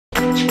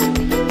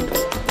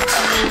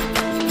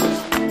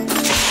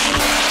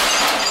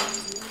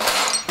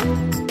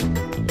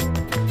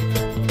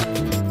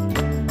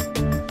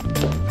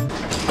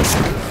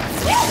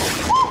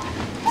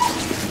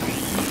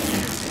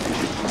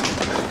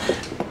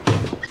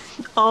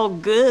All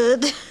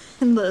good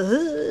in the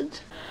hood.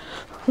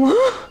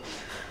 What?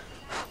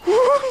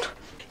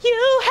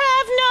 You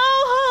have no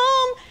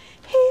home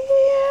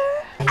here.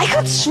 I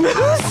could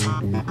schmooze.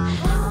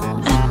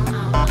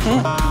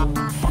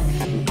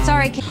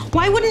 Sorry.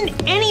 Why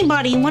wouldn't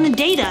anybody want to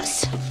date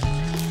us?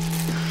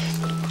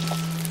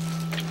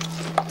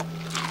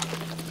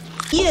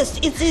 Yes,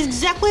 it's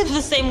exactly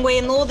the same way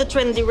in all the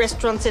trendy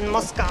restaurants in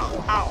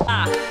Moscow.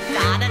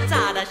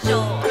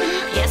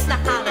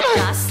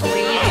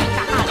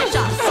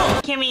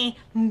 Kimmie,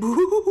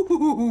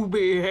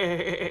 booby.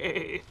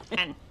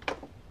 And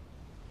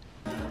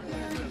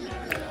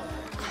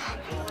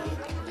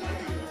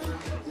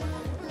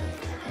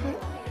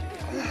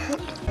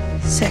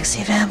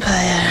sexy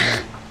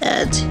vampire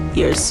at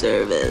your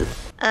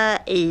service.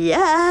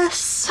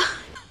 Yes.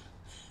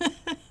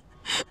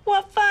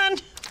 What fun.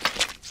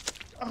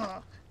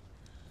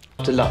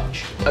 To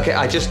lunch. Okay,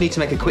 I just need to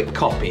make a quick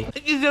copy.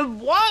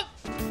 What?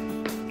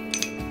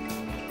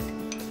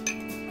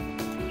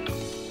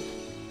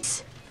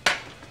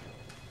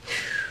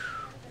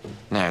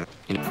 No.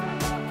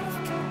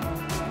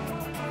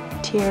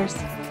 Tears.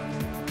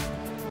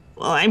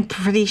 Well, I'm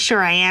pretty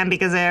sure I am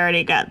because I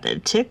already got the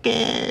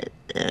ticket.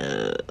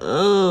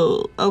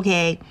 Oh,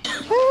 okay.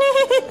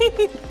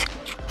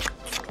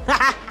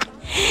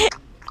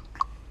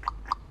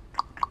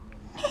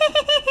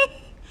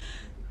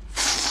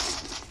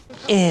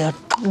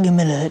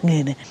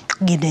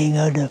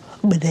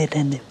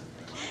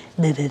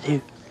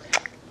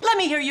 Let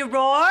me hear you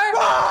roar.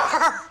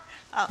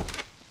 Oh,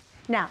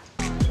 now.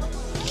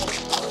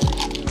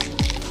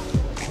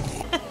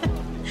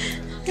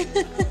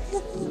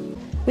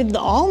 With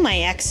all my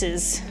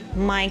exes,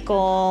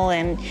 Michael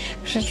and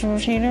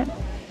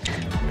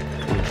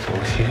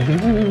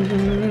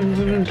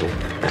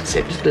That's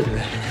it.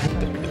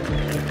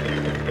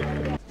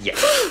 Yes.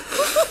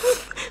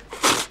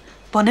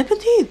 Bon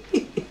appetit.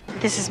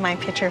 This is my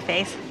picture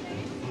face.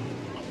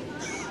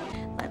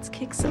 Let's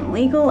kick some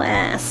legal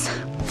ass.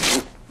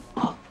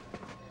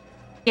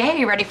 Yeah,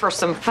 you ready for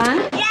some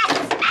fun?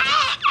 Yes!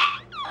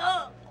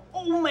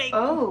 Oh my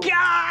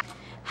God!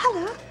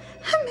 Hello.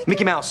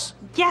 Mickey Mouse.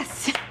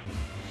 Yes.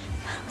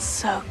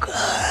 So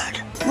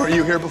good. Were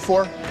you here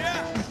before?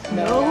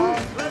 No.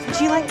 Would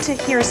you like to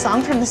hear a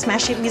song from the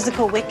smash hit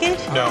musical Wicked?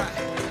 No.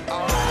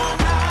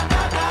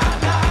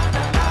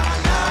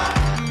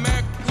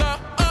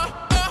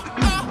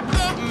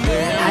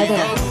 Hi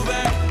there.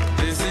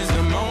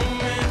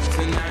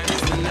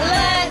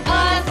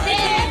 Let us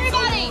hear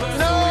everybody!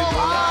 No,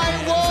 I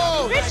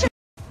won't!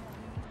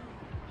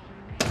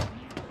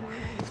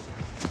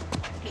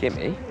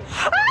 Kimmie.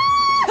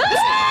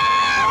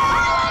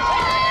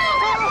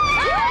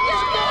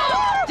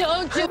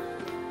 Don't do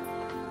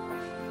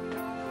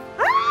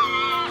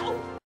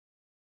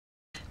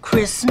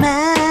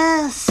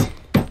Christmas,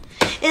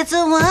 it's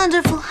a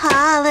wonderful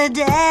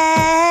holiday,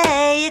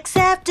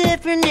 except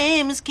if your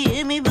name is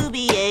Kimmie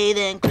Boobier,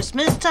 then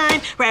Christmas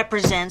time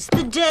represents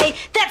the day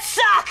that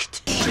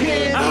sucked.